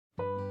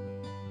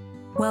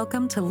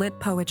Welcome to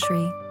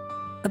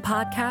Litpoetry, the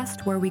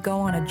podcast where we go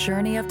on a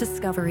journey of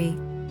discovery,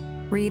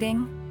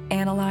 reading,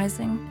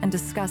 analyzing, and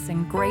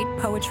discussing great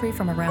poetry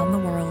from around the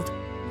world.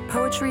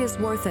 Poetry is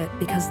worth it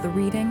because the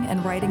reading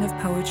and writing of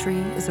poetry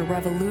is a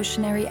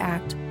revolutionary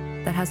act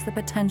that has the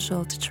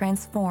potential to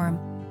transform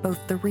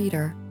both the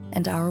reader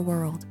and our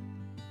world.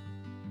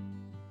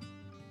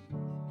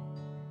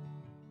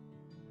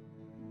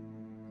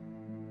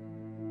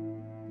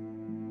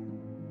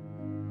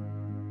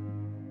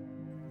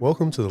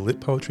 Welcome to the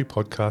Lit Poetry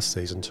Podcast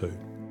Season 2.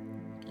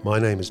 My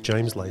name is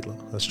James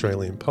Laidler,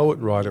 Australian poet,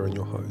 writer and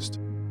your host.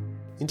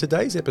 In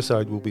today's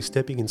episode we'll be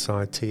stepping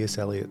inside T.S.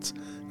 Eliot's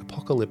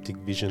apocalyptic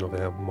vision of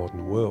our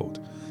modern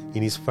world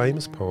in his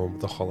famous poem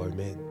The Hollow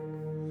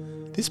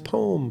Men. This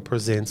poem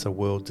presents a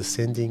world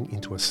descending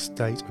into a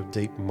state of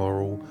deep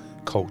moral,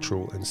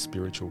 cultural and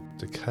spiritual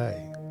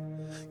decay.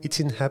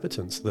 Its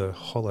inhabitants, the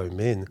Hollow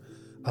Men,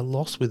 are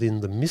lost within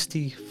the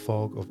misty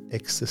fog of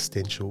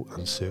existential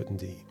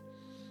uncertainty.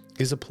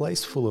 It is a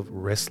place full of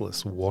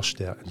restless,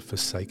 washed out and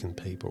forsaken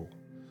people.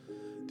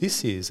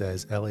 This is,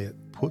 as Eliot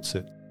puts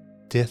it,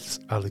 death's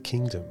other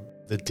kingdom,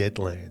 the dead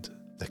land,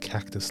 the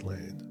cactus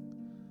land.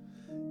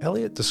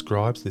 Eliot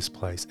describes this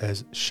place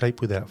as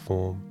shape without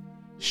form,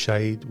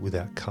 shade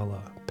without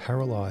colour,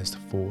 paralysed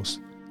force,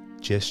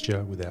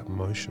 gesture without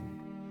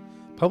motion.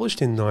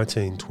 Published in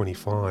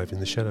 1925 in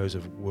the shadows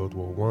of World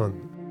War I,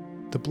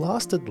 the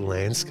blasted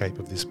landscape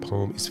of this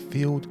poem is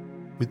filled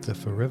with the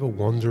forever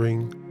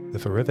wandering, the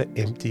forever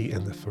empty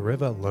and the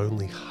forever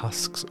lonely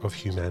husks of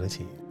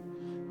humanity.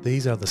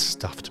 These are the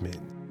stuffed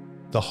men,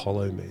 the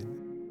hollow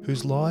men,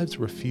 whose lives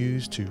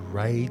refuse to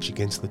rage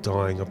against the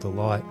dying of the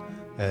light,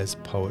 as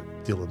poet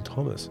Dylan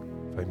Thomas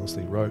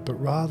famously wrote, but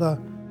rather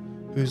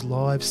whose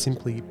lives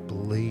simply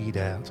bleed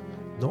out,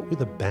 not with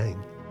a bang,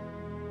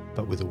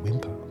 but with a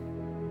whimper.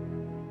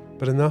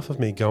 But enough of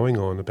me going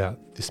on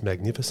about this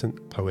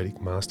magnificent poetic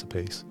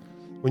masterpiece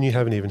when you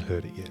haven't even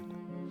heard it yet.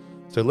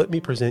 So let me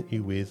present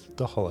you with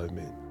The Hollow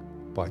Men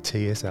by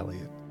T.S.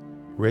 Eliot,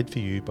 read for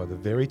you by the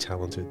very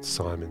talented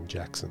Simon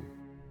Jackson.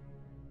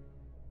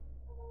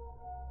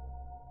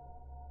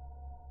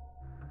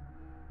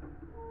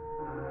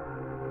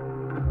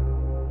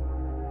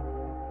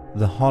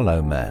 The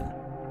Hollow Men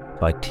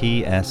by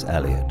T.S.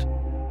 Eliot.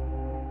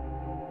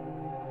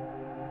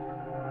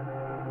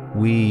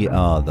 We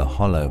are the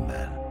hollow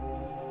men.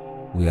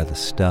 We are the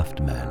stuffed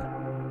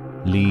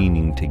men,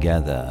 leaning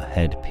together,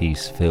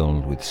 headpiece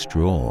filled with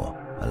straw,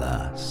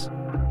 alas.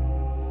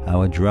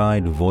 Our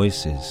dried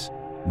voices,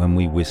 when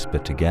we whisper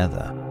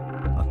together,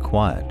 are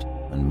quiet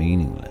and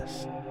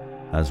meaningless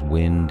as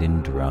wind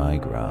in dry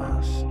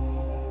grass,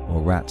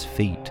 or rats'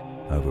 feet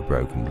over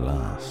broken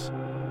glass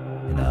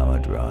in our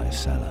dry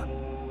cellar.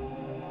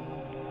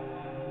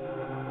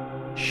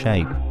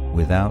 Shape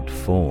without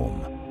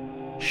form,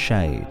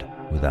 shade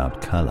without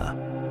colour,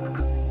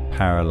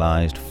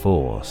 paralysed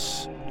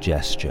force,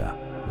 gesture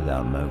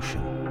without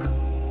motion.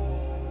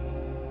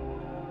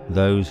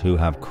 Those who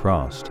have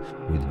crossed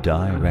with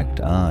direct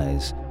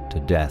eyes to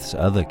death's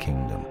other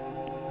kingdom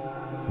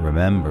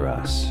remember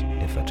us,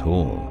 if at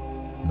all,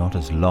 not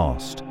as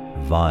lost,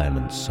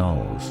 violent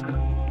souls,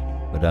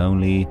 but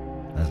only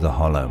as the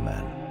hollow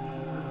men,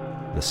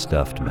 the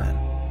stuffed men.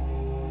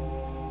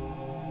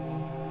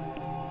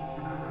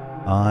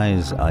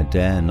 Eyes I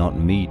dare not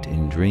meet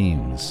in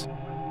dreams.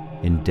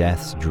 In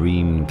death's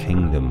dream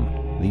kingdom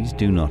these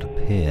do not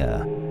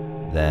appear.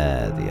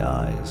 There the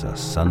eyes are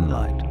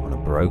sunlight on a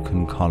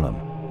broken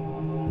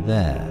column.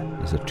 There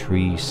is a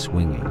tree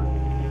swinging,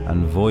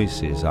 and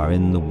voices are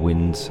in the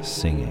winds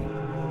singing,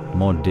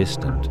 more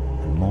distant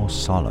and more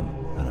solemn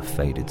than a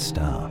faded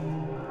star.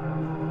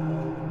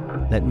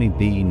 Let me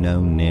be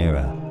no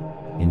nearer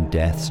in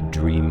death's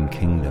dream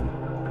kingdom.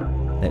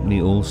 Let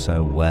me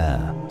also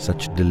wear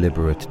such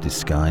deliberate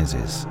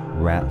disguises,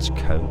 rat's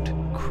coat,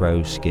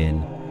 crow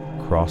skin,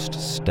 crossed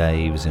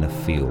staves in a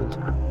field,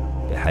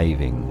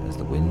 behaving as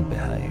the wind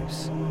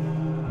behaves,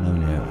 no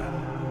nearer.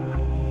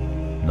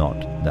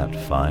 Not that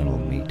final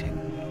meeting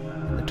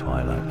in the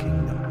twilight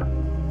kingdom.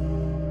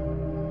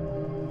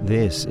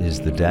 This is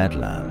the dead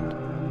land.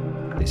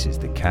 This is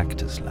the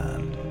cactus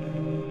land.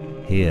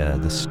 Here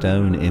the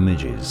stone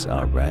images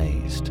are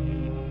raised.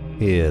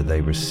 Here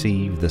they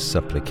receive the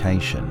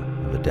supplication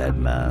of a dead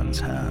man's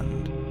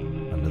hand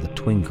under the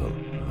twinkle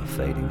of a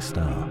fading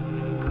star.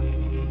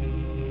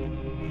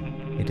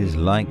 It is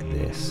like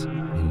this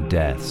in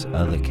death's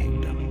other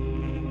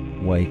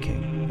kingdom,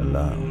 waking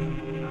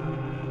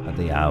alone, at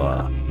the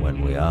hour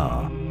when we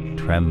are,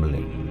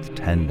 trembling with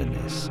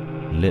tenderness,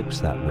 lips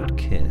that would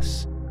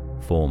kiss,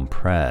 form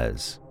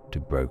prayers to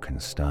broken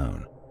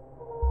stone.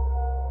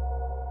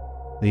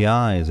 The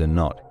eyes are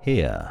not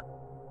here.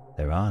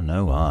 There are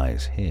no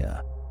eyes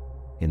here,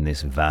 in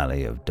this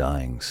valley of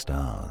dying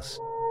stars,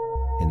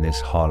 in this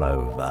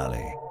hollow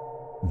valley,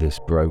 this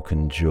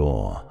broken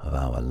jaw of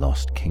our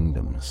lost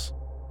kingdoms.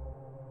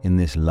 In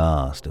this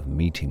last of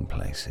meeting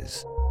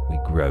places, we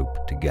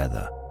grope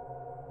together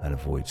and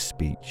avoid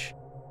speech,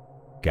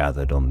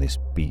 gathered on this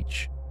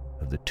beach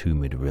of the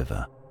tumid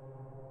river.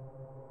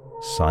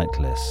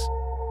 Sightless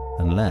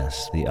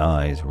unless the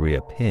eyes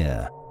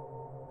reappear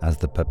as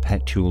the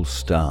perpetual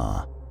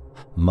star,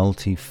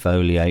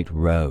 multifoliate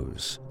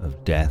rose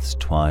of death's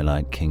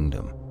twilight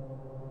kingdom,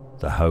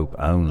 the hope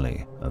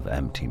only of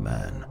empty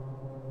man.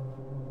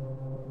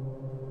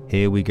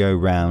 Here we go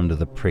round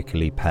the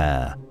prickly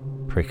pear,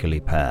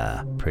 prickly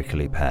pear,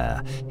 prickly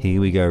pear.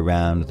 Here we go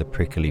round the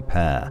prickly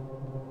pear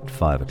at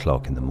 5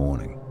 o'clock in the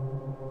morning.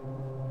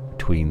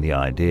 Between the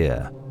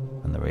idea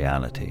and the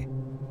reality,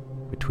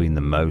 between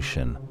the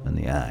motion and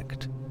the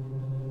act,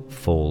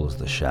 falls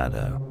the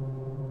shadow.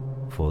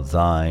 For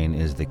thine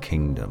is the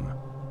kingdom,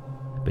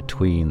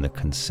 between the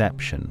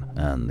conception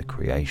and the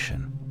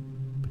creation,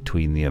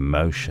 between the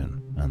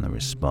emotion and the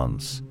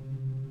response,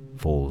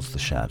 falls the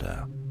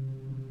shadow.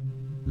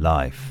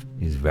 Life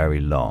is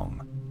very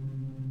long.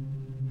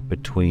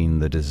 Between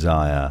the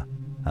desire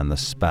and the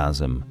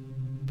spasm,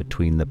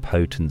 between the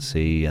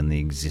potency and the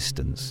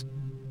existence,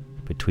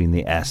 between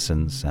the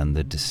essence and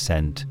the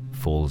descent,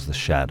 falls the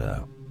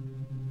shadow.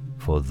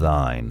 For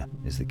thine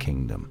is the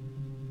kingdom.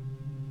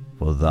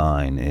 For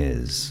thine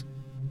is,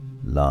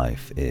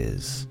 life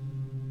is.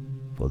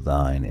 For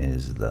thine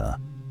is the.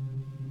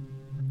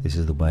 This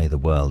is the way the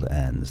world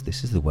ends.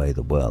 This is the way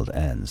the world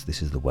ends.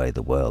 This is the way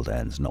the world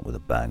ends, not with a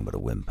bang but a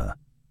whimper.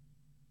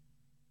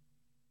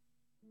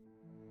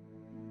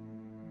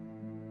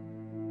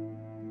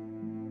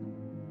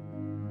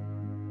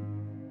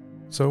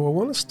 So I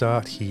want to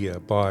start here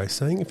by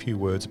saying a few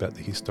words about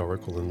the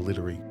historical and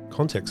literary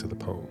context of the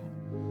poem.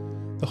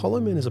 The Hollow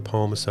Men is a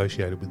poem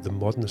associated with the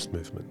modernist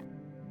movement.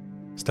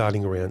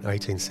 Starting around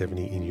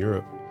 1870 in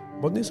Europe,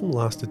 modernism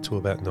lasted to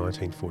about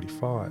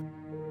 1945.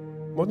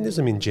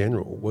 Modernism in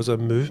general was a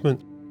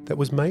movement that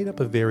was made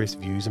up of various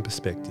views and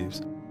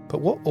perspectives,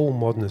 but what all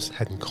modernists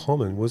had in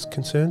common was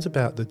concerns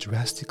about the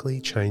drastically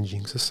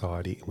changing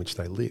society in which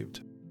they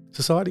lived.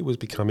 Society was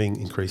becoming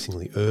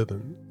increasingly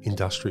urban,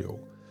 industrial,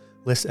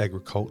 less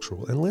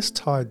agricultural, and less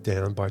tied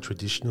down by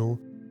traditional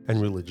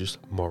and religious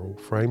moral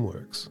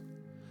frameworks.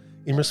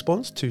 In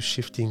response to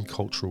shifting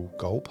cultural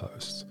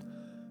goalposts,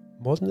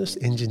 modernists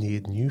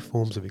engineered new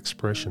forms of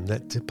expression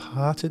that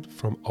departed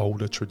from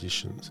older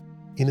traditions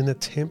in an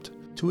attempt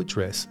to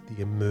address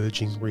the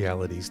emerging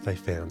realities they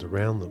found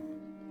around them.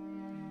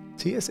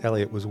 T.S.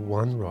 Eliot was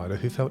one writer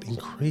who felt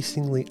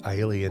increasingly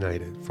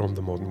alienated from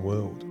the modern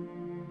world.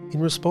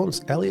 In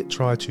response, Eliot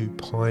tried to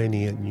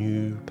pioneer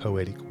new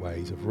poetic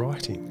ways of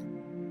writing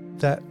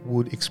that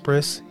would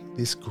express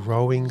this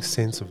growing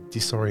sense of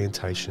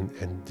disorientation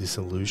and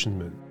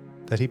disillusionment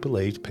that he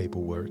believed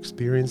people were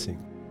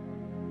experiencing.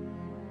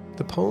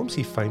 The poems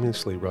he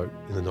famously wrote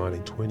in the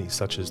 1920s,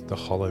 such as The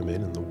Hollow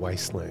Men and The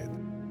Wasteland,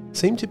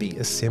 seem to be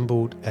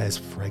assembled as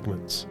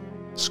fragments,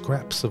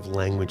 scraps of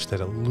language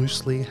that are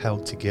loosely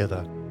held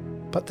together,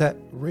 but that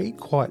read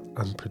quite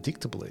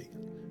unpredictably.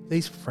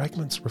 These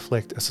fragments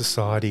reflect a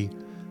society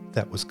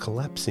that was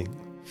collapsing,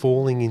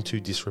 falling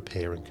into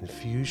disrepair and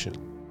confusion.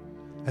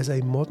 As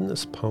a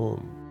modernist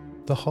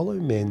poem, The Hollow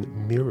Men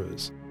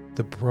mirrors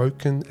the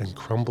broken and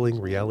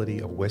crumbling reality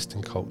of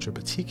Western culture,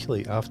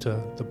 particularly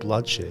after the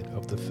bloodshed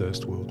of the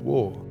First World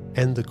War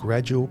and the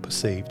gradual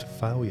perceived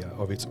failure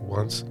of its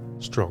once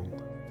strong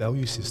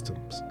value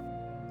systems.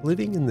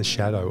 Living in the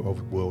shadow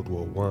of World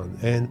War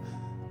I and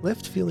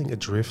left feeling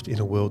adrift in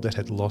a world that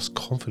had lost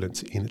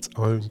confidence in its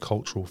own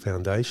cultural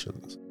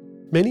foundations,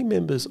 many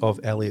members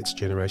of Eliot's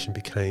generation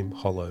became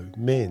hollow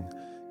men,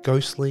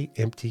 ghostly,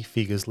 empty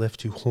figures left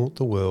to haunt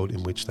the world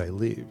in which they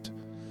lived.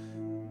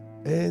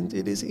 And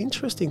it is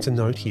interesting to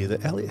note here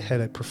that Eliot had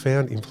a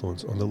profound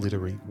influence on the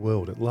literary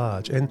world at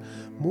large, and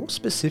more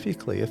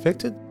specifically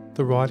affected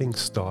the writing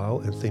style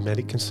and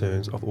thematic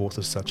concerns of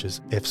authors such as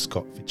F.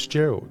 Scott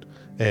Fitzgerald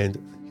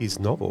and his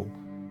novel,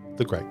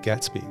 The Great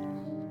Gatsby.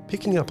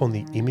 Picking up on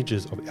the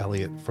images of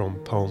Eliot from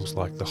poems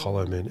like The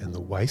Hollow Men and The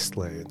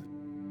Wasteland,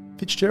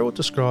 Fitzgerald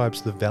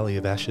describes the Valley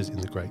of Ashes in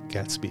The Great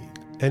Gatsby,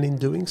 and in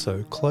doing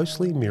so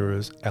closely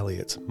mirrors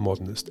Eliot's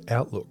modernist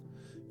outlook.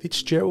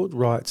 Fitzgerald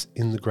writes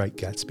in The Great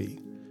Gatsby,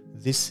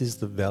 "This is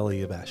the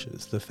Valley of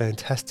Ashes, the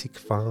fantastic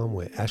farm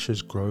where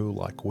ashes grow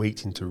like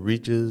wheat into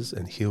ridges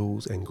and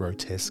hills and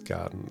grotesque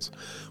gardens,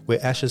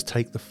 where ashes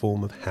take the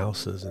form of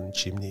houses and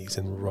chimneys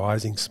and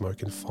rising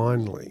smoke, and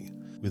finally,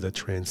 with a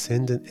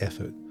transcendent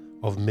effort,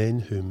 of men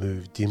who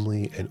move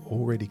dimly and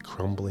already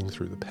crumbling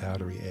through the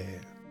powdery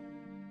air."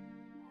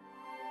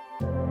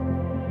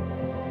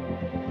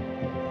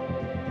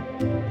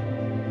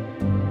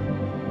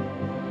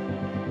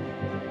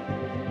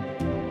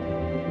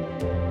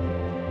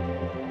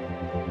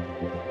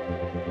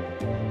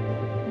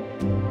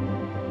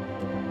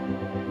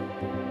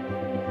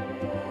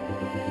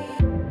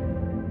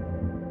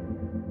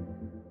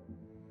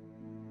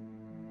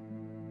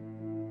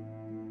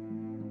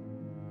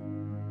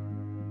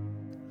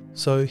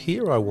 So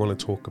here I want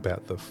to talk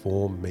about the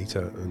form,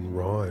 metre and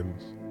rhyme,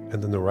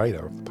 and the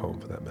narrator of the poem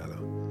for that matter.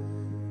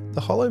 The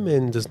Hollow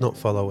Men does not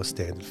follow a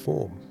standard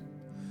form.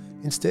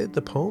 Instead,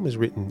 the poem is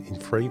written in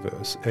free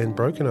verse and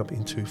broken up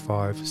into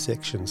 5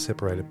 sections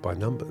separated by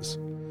numbers.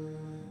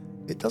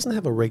 It doesn't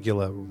have a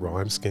regular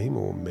rhyme scheme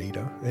or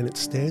metre, and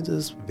its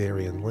stanzas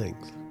vary in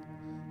length.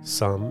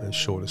 some as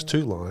short as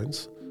 2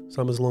 lines,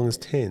 some as long as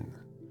 10.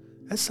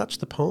 As such,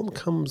 the poem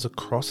comes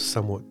across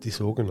somewhat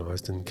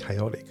disorganised and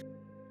chaotic.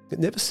 It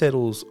never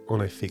settles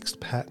on a fixed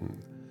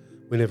pattern.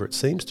 Whenever it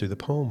seems to, the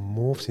poem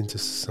morphs into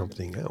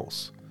something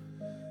else.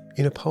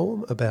 In a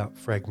poem about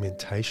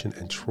fragmentation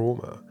and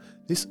trauma,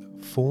 this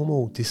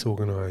formal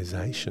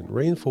disorganisation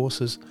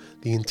reinforces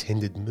the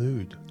intended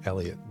mood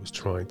Eliot was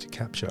trying to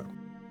capture.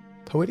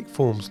 Poetic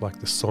forms like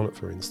the sonnet,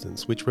 for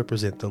instance, which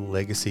represent the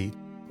legacy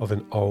of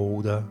an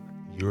older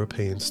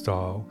European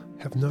style,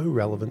 have no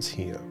relevance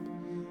here.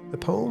 The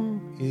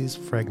poem is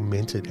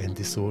fragmented and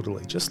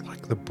disorderly, just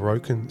like the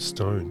broken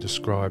stone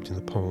described in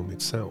the poem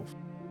itself.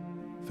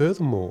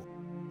 Furthermore,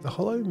 The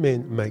Hollow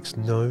Men makes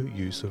no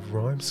use of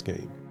rhyme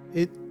scheme.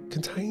 It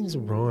contains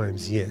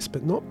rhymes, yes,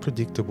 but not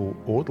predictable,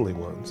 orderly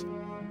ones.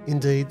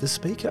 Indeed, the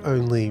speaker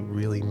only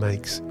really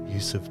makes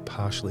use of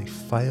partially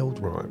failed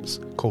rhymes,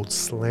 called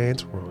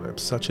slant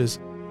rhymes, such as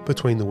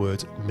between the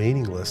words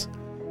meaningless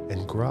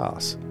and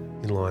grass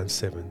in lines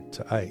 7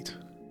 to 8.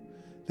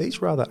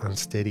 These rather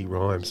unsteady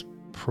rhymes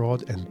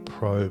prod and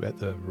probe at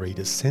the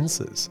reader's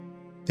senses.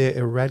 Their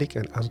erratic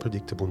and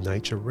unpredictable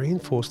nature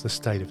reinforce the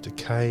state of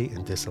decay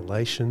and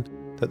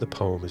desolation that the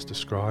poem is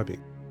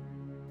describing.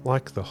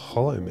 Like the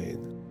hollow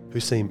men, who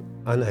seem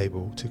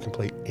unable to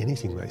complete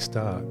anything they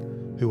start,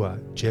 who are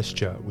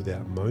gesture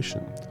without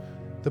motion,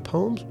 the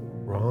poem's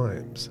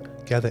rhymes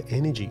gather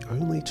energy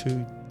only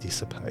to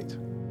dissipate.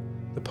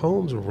 The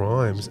poem's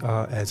rhymes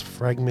are as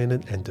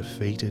fragmented and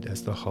defeated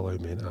as the hollow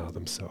men are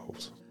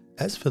themselves.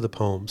 As for the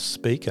poem's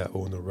speaker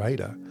or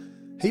narrator,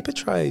 he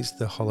portrays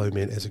the hollow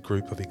men as a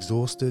group of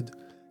exhausted,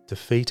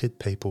 defeated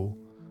people,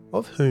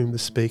 of whom the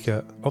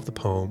speaker of the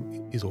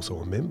poem is also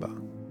a member.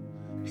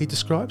 He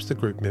describes the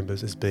group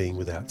members as being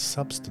without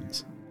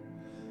substance.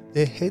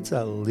 Their heads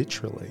are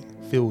literally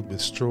filled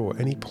with straw,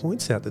 and he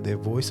points out that their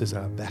voices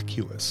are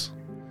vacuous.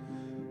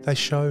 They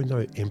show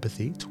no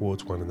empathy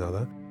towards one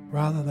another,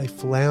 rather they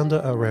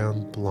flounder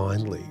around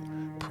blindly,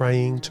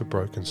 praying to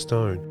broken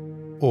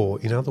stone,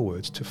 or in other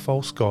words, to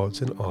false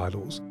gods and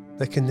idols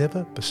that can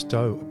never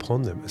bestow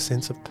upon them a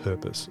sense of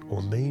purpose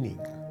or meaning.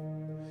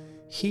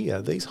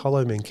 Here, these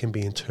hollow men can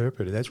be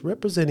interpreted as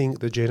representing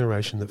the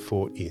generation that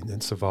fought in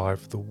and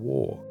survived the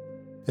war,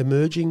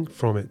 emerging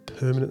from it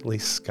permanently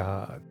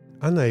scarred,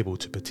 unable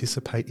to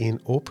participate in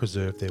or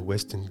preserve their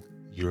Western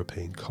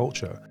European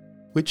culture,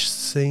 which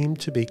seemed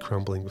to be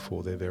crumbling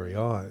before their very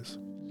eyes.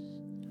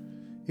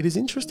 It is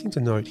interesting to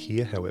note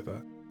here,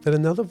 however, that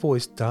another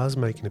voice does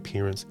make an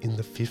appearance in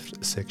the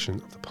 5th section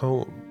of the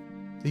poem.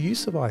 The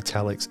use of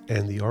italics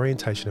and the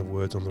orientation of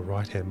words on the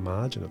right-hand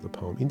margin of the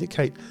poem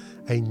indicate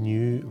a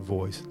new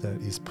voice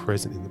that is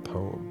present in the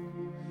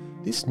poem.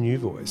 This new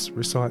voice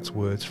recites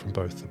words from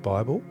both the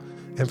Bible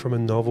and from a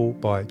novel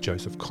by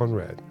Joseph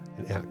Conrad,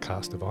 an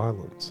outcast of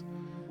Ireland.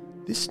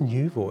 This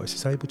new voice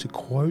is able to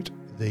quote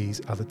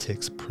these other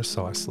texts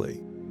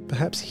precisely,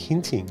 perhaps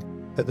hinting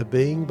that the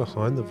being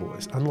behind the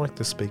voice, unlike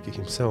the speaker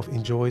himself,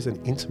 enjoys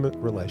an intimate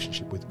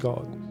relationship with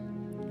God.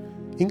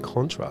 In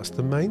contrast,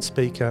 the main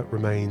speaker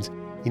remains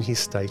in his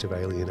state of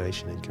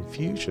alienation and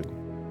confusion.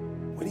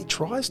 When he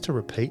tries to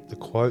repeat the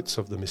quotes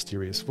of the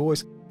mysterious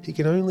voice, he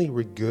can only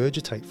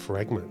regurgitate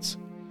fragments.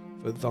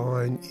 For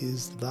thine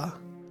is the.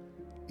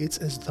 It's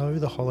as though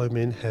the hollow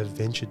men have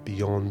ventured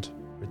beyond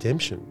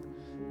redemption.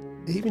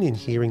 Even in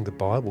hearing the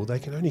Bible, they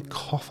can only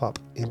cough up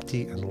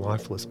empty and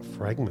lifeless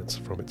fragments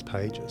from its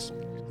pages.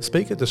 The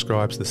speaker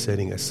describes the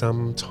setting as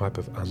some type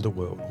of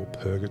underworld or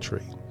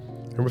purgatory,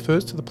 and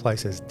refers to the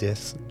place as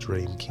Death's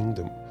Dream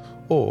Kingdom,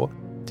 or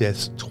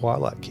Death's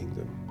Twilight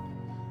Kingdom.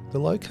 The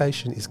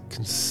location is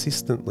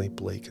consistently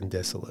bleak and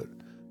desolate,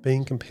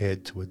 being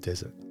compared to a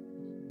desert.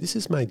 This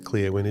is made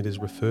clear when it is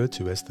referred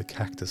to as the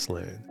Cactus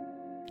Land.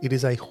 It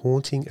is a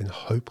haunting and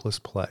hopeless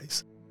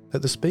place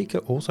that the speaker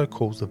also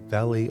calls the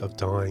Valley of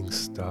Dying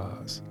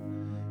Stars.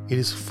 It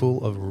is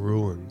full of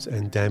ruins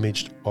and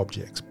damaged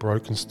objects,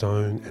 broken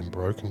stone and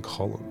broken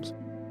columns.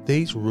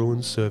 These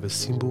ruins serve as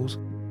symbols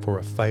for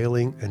a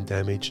failing and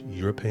damaged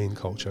European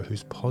culture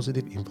whose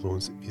positive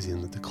influence is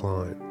in the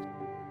decline.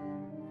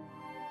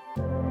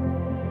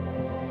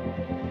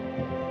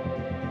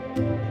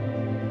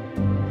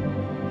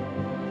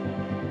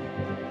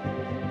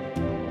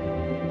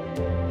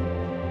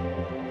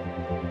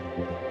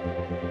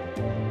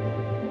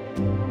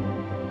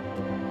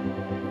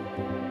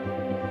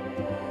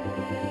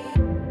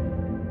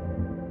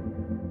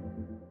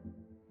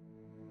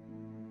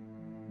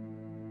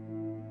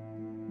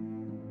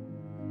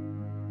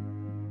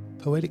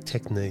 Poetic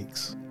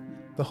techniques.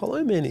 The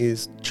Hollow Men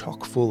is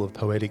chock full of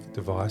poetic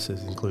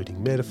devices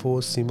including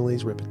metaphors,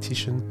 similes,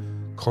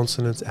 repetition,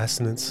 consonants,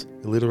 assonance,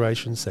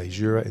 alliteration,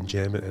 caesura,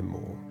 enjambment and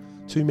more.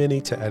 Too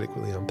many to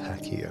adequately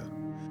unpack here.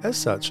 As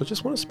such, I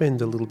just want to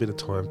spend a little bit of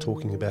time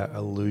talking about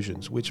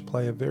allusions, which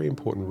play a very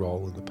important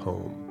role in the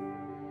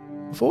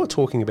poem. Before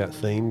talking about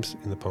themes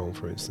in the poem,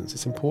 for instance,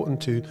 it's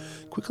important to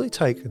quickly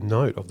take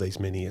note of these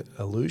many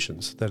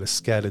allusions that are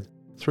scattered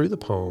through the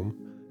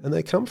poem, and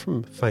they come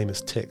from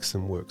famous texts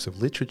and works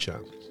of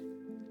literature.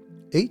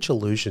 Each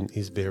allusion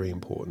is very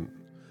important.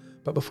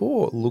 But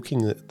before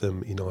looking at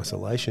them in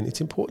isolation,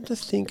 it's important to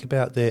think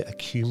about their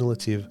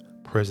accumulative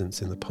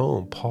presence in the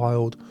poem,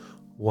 piled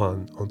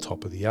one on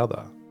top of the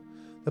other.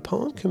 The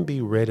poem can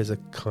be read as a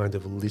kind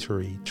of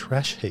literary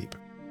trash heap,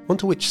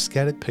 onto which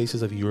scattered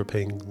pieces of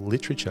European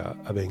literature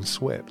are being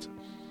swept.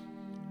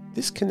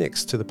 This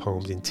connects to the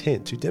poem's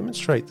intent to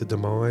demonstrate the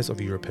demise of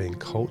European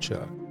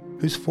culture,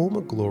 whose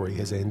former glory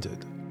has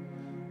ended.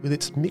 With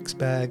its mixed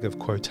bag of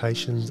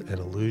quotations and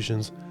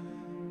allusions,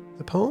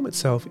 the poem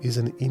itself is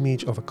an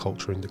image of a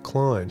culture in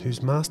decline,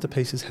 whose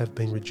masterpieces have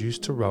been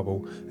reduced to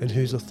rubble and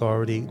whose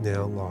authority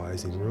now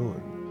lies in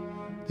ruin.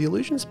 The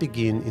allusions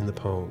begin in the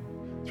poem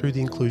through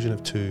the inclusion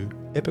of two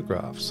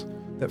epigraphs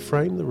that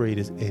frame the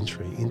reader's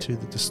entry into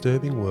the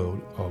disturbing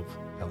world of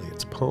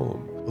Eliot's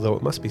poem, although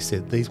it must be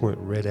said these weren't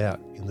read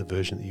out in the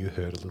version that you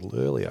heard a little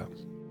earlier.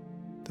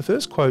 The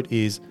first quote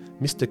is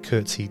 "Mr.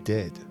 Curtsey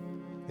dead,"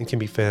 and can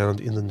be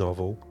found in the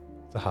novel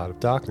The Heart of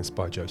Darkness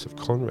by Joseph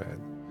Conrad.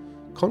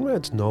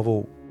 Conrad's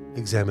novel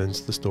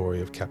examines the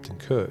story of Captain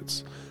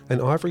Kurtz,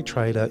 an ivory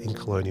trader in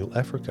colonial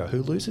Africa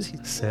who loses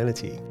his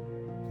sanity,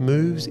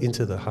 moves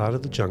into the heart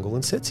of the jungle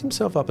and sets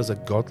himself up as a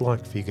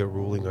godlike figure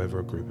ruling over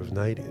a group of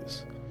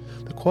natives.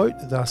 The quote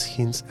thus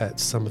hints at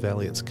some of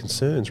Eliot's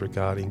concerns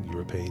regarding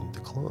European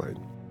decline.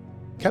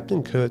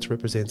 Captain Kurtz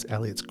represents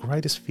Eliot's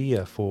greatest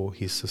fear for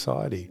his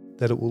society,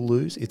 that it will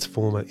lose its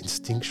former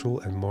instinctual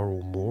and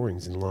moral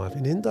moorings in life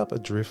and end up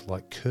adrift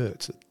like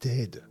Kurtz,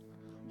 dead,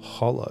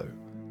 hollow,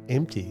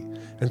 empty,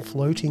 and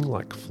floating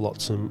like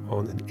flotsam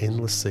on an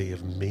endless sea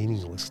of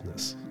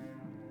meaninglessness.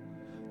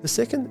 The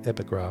second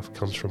epigraph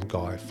comes from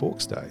Guy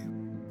Fawkes Day,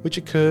 which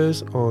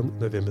occurs on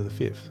November the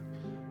 5th.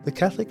 The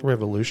Catholic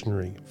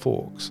revolutionary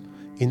Fawkes,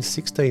 in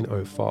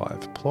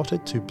 1605,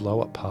 plotted to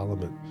blow up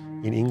Parliament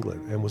in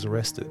England and was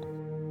arrested.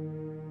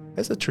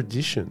 As a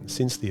tradition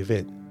since the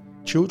event,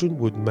 children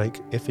would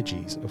make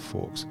effigies of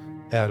Fawkes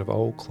out of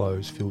old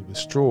clothes filled with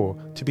straw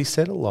to be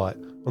set alight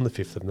on the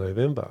 5th of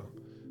November.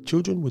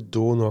 Children would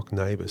door-knock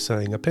neighbours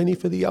saying, "A penny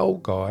for the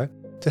old guy,"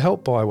 to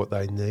help buy what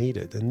they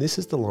needed, and this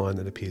is the line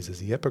that appears as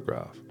the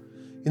epigraph.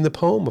 In the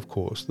poem, of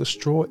course, the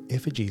straw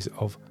effigies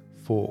of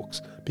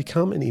Fawkes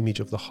become an image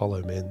of the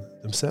hollow men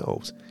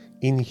themselves,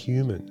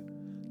 inhuman,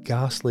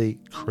 ghastly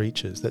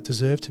creatures that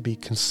deserve to be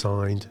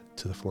consigned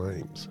to the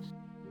flames.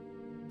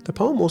 The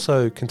poem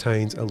also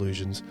contains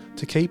allusions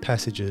to key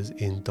passages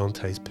in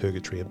Dante's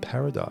Purgatory and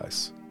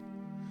Paradise.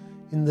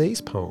 In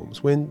these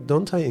poems, when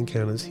Dante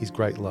encounters his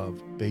great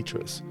love,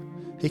 Beatrice,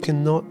 he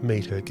cannot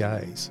meet her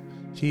gaze.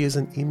 She is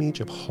an image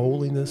of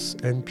holiness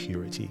and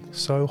purity,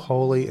 so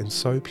holy and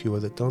so pure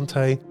that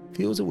Dante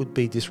feels it would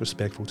be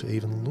disrespectful to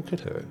even look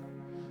at her.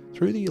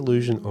 Through the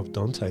illusion of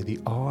Dante, the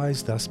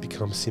eyes thus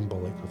become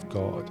symbolic of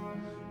God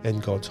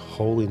and God's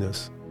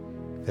holiness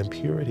and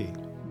purity.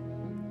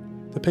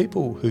 The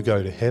people who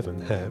go to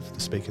heaven have, the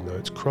speaker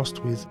notes,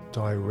 crossed with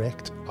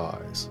direct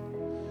eyes.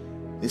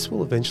 This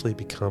will eventually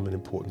become an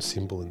important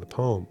symbol in the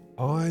poem.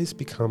 Eyes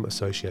become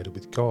associated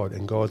with God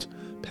and God's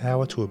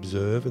power to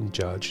observe and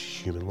judge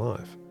human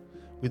life.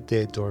 With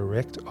their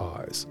direct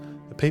eyes,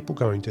 the people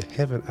going to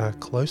heaven are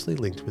closely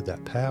linked with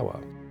that power.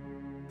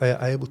 They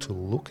are able to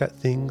look at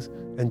things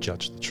and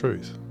judge the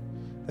truth.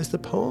 As the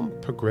poem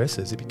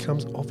progresses, it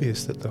becomes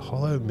obvious that the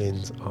hollow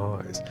men's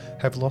eyes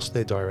have lost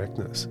their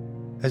directness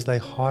as they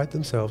hide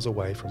themselves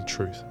away from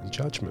truth and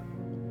judgment.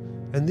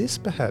 And this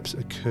perhaps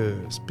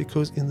occurs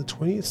because in the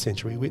 20th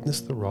century we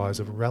witnessed the rise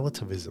of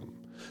relativism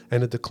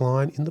and a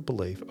decline in the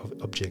belief of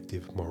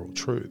objective moral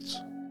truths.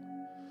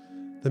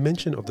 The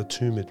mention of the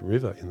Tumid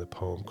River in the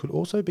poem could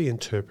also be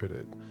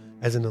interpreted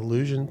as an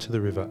allusion to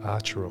the river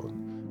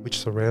Acheron, which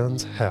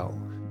surrounds hell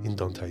in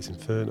Dante's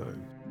Inferno.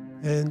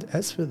 And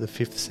as for the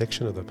 5th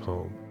section of the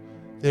poem,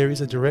 there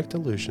is a direct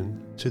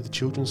allusion to the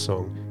children's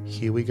song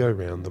Here We Go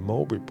Round the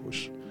Mulberry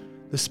Bush.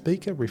 The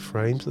speaker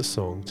reframes the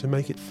song to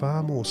make it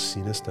far more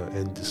sinister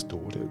and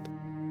distorted.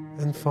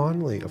 And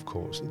finally, of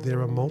course,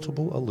 there are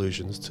multiple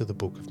allusions to the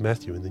book of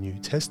Matthew in the New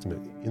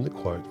Testament in the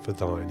quote, "For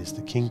thine is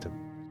the kingdom."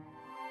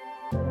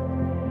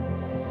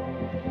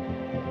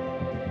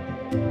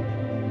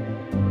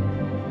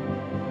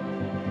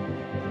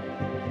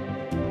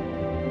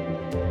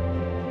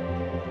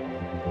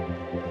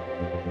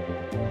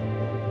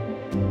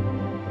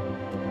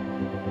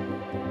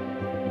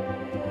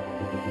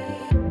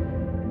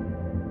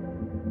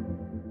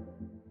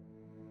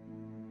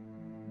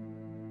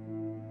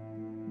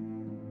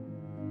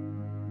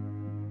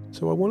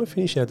 So I want to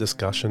finish our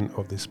discussion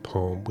of this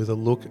poem with a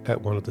look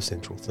at one of the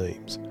central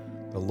themes,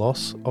 the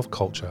loss of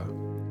culture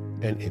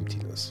and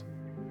emptiness.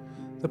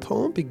 The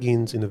poem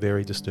begins in a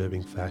very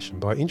disturbing fashion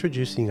by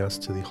introducing us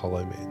to the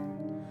hollow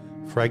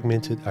men,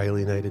 fragmented,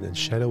 alienated and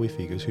shadowy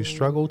figures who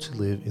struggle to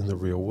live in the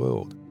real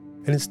world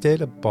and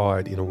instead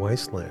abide in a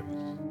wasteland.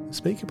 The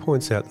speaker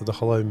points out that the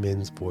hollow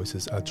men's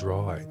voices are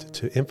dried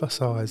to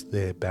emphasise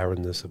their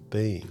barrenness of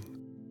being.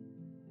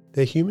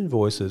 Their human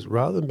voices,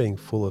 rather than being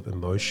full of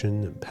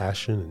emotion and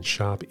passion and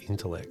sharp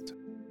intellect,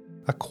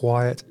 are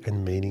quiet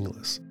and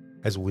meaningless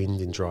as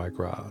wind in dry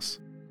grass.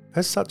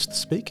 As such, the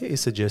speaker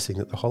is suggesting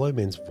that the hollow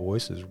men's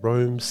voices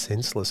roam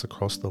senseless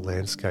across the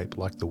landscape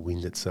like the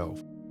wind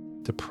itself,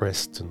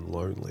 depressed and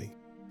lonely,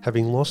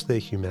 having lost their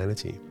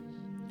humanity.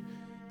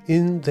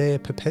 In their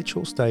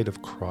perpetual state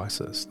of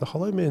crisis, the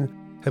hollow men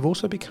have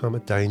also become a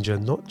danger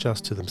not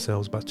just to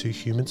themselves but to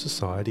human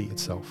society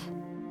itself.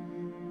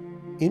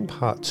 In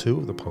part 2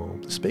 of the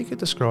poem, the speaker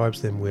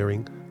describes them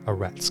wearing a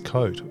rat's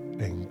coat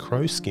and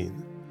crow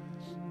skin.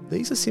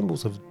 These are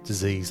symbols of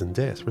disease and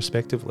death,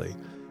 respectively,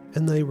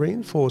 and they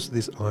reinforce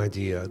this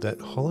idea that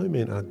hollow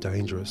men are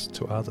dangerous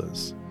to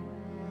others.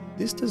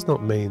 This does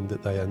not mean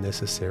that they are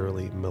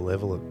necessarily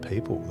malevolent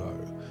people,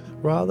 though.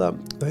 Rather,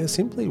 they are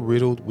simply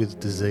riddled with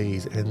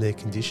disease and their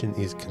condition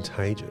is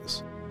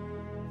contagious.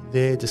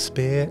 Their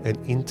despair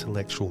and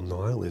intellectual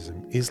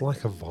nihilism is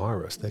like a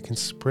virus that can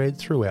spread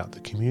throughout the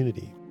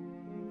community.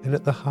 And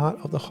at the heart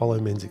of the hollow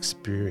men's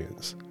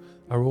experience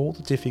are all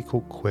the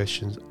difficult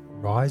questions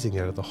rising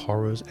out of the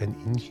horrors and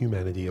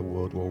inhumanity of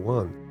World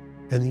War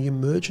I, and the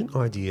emergent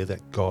idea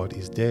that God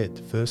is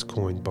dead, first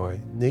coined by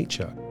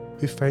Nietzsche,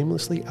 who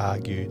famously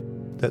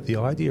argued that the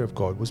idea of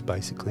God was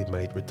basically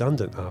made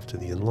redundant after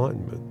the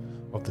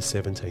Enlightenment of the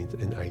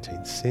 17th and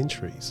 18th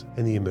centuries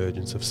and the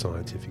emergence of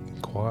scientific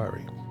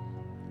inquiry.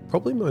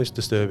 Probably most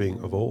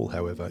disturbing of all,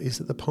 however, is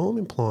that the poem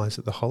implies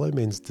that the hollow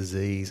men's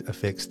disease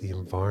affects the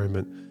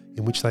environment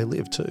in which they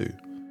live too.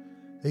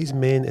 These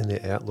men and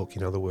their outlook,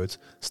 in other words,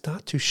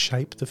 start to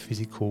shape the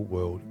physical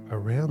world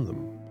around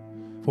them.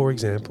 For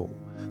example,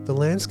 the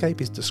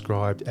landscape is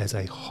described as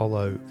a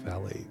hollow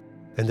valley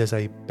and as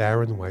a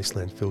barren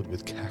wasteland filled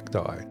with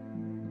cacti,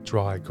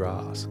 dry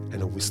grass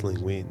and a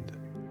whistling wind.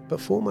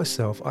 But for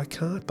myself, I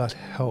can't but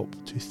help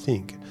to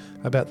think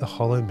about the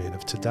hollow men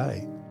of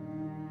today,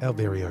 our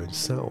very own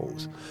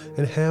selves,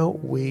 and how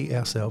we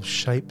ourselves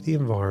shape the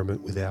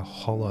environment with our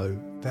hollow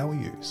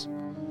values.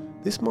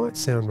 This might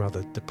sound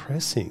rather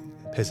depressing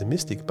and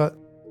pessimistic, but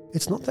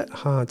it's not that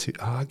hard to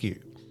argue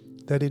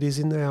that it is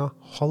in our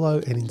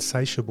hollow and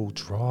insatiable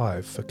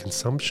drive for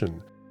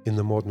consumption in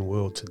the modern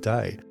world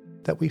today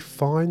that we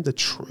find the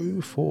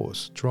true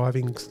force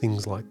driving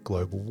things like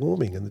global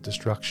warming and the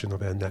destruction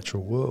of our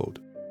natural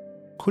world.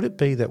 Could it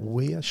be that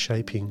we are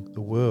shaping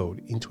the world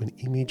into an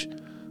image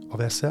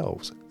of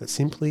ourselves that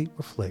simply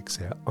reflects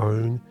our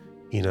own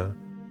inner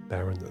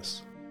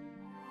barrenness?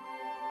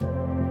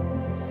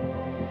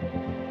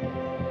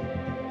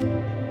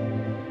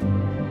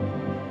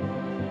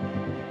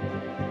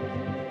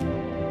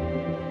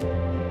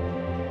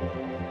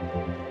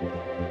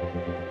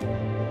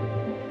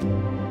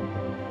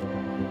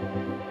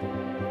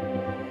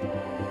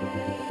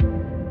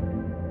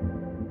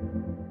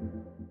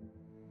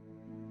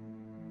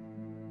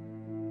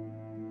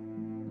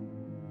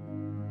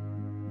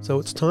 So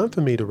it's time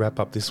for me to wrap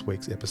up this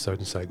week's episode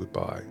and say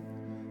goodbye.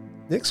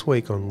 Next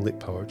week on Lit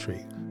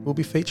Poetry, we'll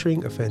be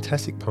featuring a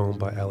fantastic poem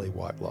by Ali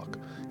Whitelock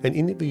and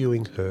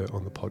interviewing her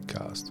on the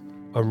podcast.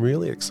 I'm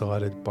really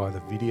excited by the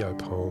video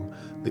poem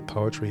Lit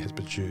Poetry has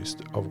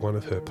produced of one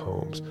of her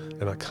poems,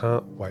 and I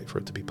can't wait for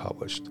it to be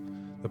published.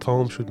 The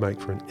poem should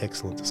make for an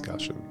excellent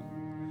discussion.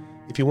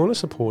 If you want to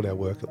support our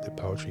work at Lit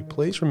Poetry,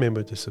 please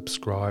remember to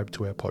subscribe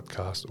to our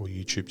podcast or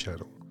YouTube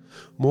channel.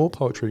 More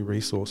poetry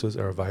resources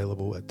are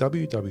available at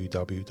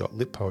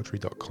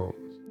www.litpoetry.com,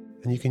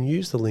 and you can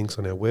use the links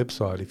on our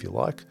website if you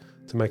like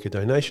to make a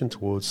donation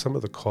towards some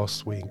of the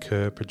costs we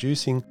incur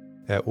producing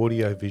our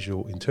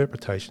audio-visual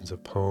interpretations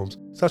of poems,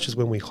 such as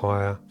when we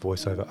hire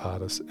voiceover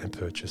artists and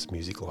purchase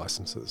music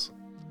licenses.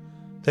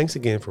 Thanks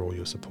again for all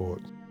your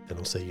support, and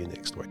I'll see you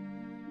next week.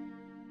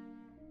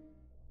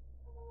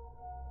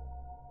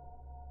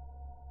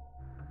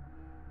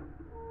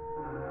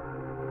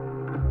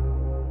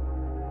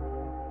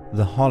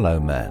 The Hollow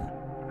Men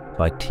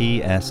by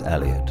T.S.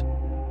 Eliot.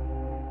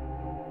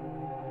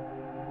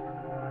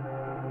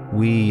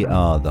 We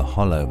are the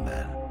hollow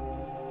men.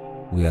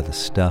 We are the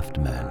stuffed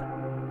men,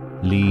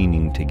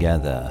 leaning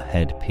together,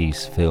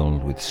 headpiece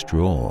filled with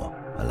straw,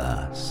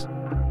 alas.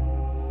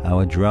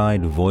 Our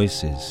dried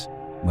voices,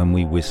 when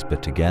we whisper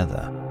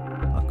together,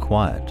 are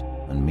quiet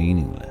and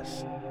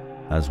meaningless,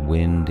 as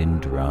wind in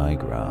dry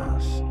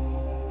grass,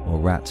 or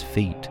rats'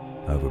 feet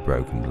over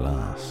broken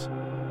glass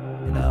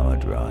in our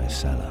dry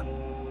cellar.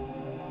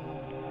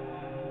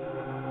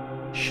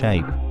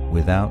 Shape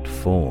without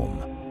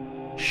form,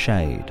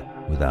 shade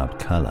without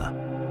colour,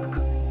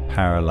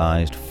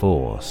 paralysed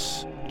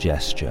force,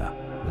 gesture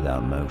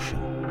without motion.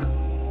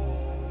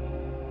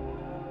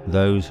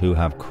 Those who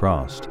have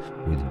crossed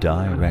with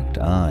direct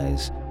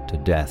eyes to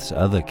death's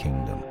other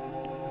kingdom,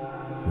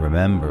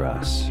 remember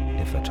us,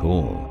 if at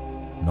all,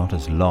 not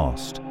as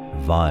lost,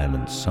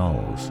 violent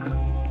souls,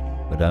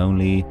 but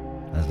only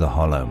as the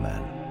hollow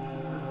men,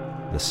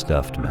 the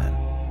stuffed men.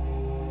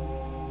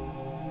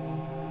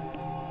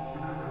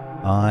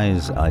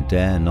 Eyes I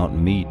dare not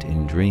meet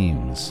in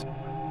dreams.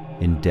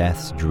 In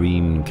death's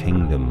dream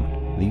kingdom,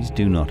 these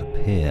do not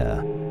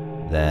appear.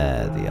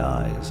 There the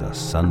eyes are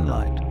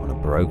sunlight on a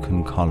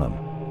broken column.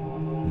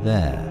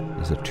 There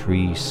is a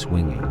tree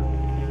swinging,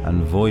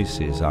 and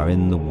voices are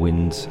in the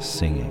winds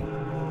singing,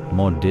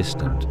 more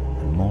distant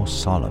and more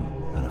solemn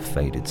than a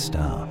faded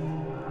star.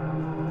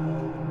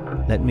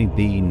 Let me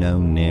be no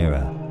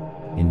nearer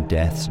in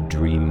death's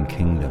dream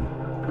kingdom.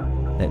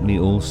 Let me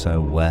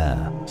also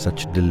wear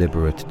such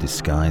deliberate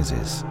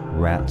disguises,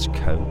 rat's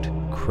coat,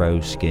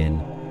 crow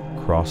skin,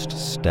 crossed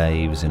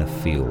staves in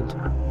a field,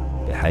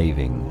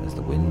 behaving as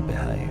the wind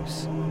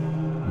behaves.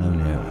 No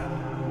nearer.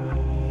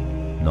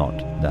 Not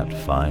that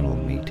final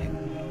meeting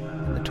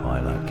in the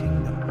Twilight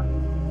Kingdom.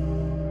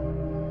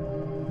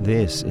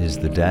 This is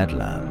the Dead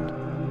Land.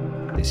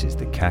 This is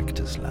the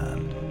Cactus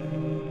Land.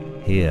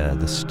 Here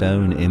the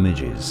stone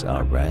images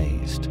are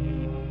raised.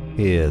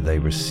 Here they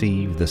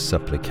receive the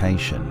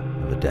supplication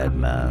of a dead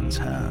man's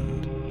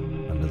hand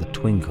under the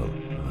twinkle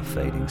of a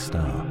fading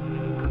star.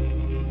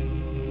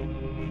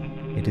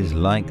 It is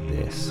like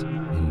this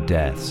in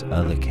death's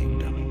other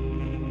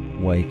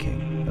kingdom,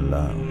 waking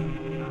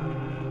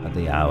alone, at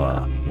the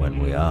hour when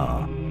we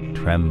are,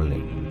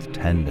 trembling with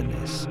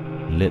tenderness,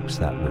 lips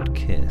that would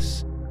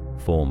kiss,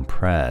 form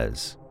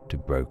prayers to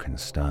broken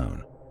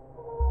stone.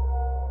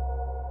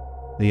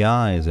 The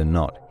eyes are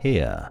not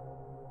here.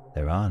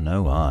 There are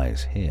no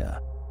eyes here,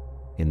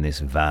 in this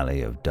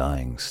valley of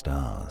dying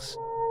stars,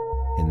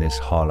 in this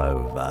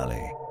hollow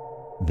valley,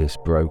 this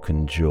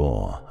broken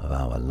jaw of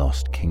our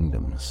lost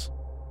kingdoms.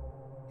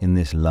 In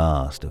this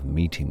last of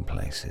meeting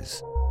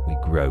places, we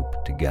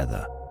grope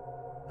together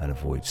and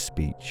avoid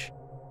speech,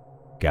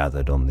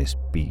 gathered on this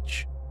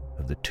beach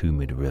of the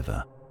tumid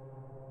river.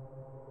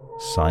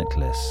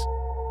 Sightless,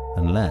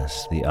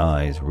 unless the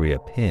eyes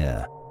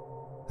reappear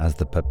as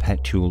the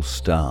perpetual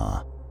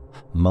star,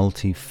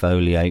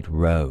 multifoliate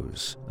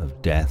rose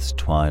of death's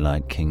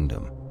twilight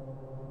kingdom,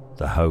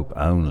 the hope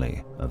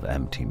only of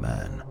empty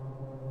men.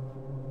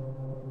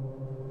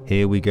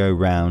 Here we go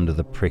round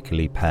the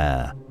prickly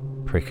pear,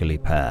 prickly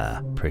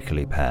pear,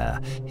 prickly pear.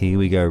 Here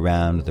we go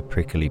round the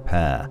prickly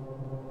pear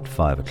at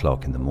 5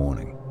 o'clock in the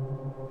morning.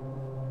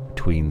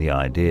 Between the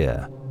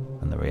idea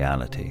and the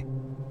reality,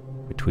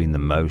 between the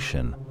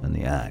motion and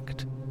the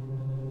act,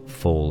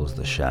 falls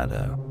the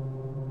shadow.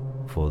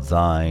 For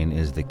thine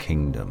is the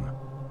kingdom,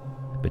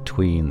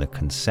 between the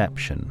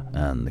conception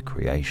and the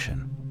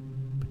creation,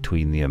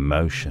 between the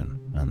emotion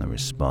and the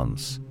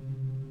response,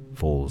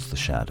 falls the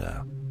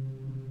shadow.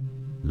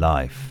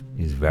 Life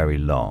is very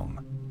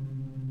long.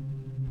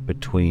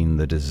 Between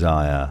the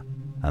desire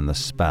and the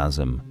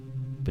spasm,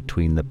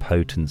 between the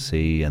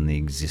potency and the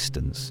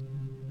existence,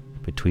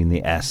 between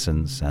the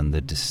essence and the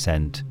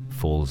descent,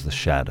 falls the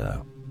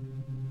shadow.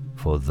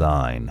 For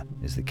thine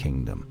is the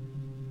kingdom.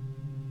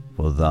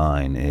 For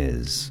thine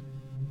is,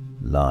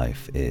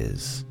 life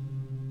is.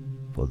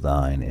 For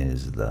thine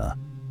is the...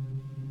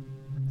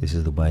 This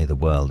is the way the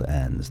world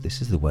ends.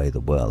 This is the way the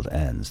world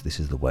ends. This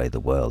is the way the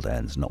world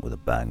ends, not with a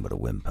bang but a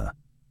whimper.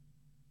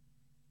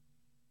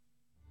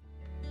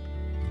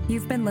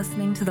 You've been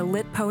listening to the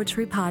Lit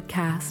Poetry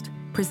Podcast,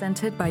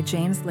 presented by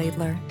James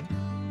Laidler.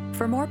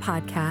 For more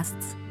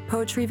podcasts,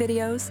 poetry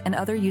videos, and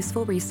other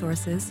useful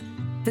resources,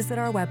 visit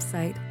our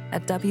website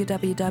at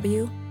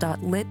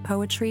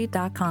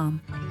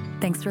www.litpoetry.com.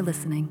 Thanks for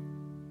listening.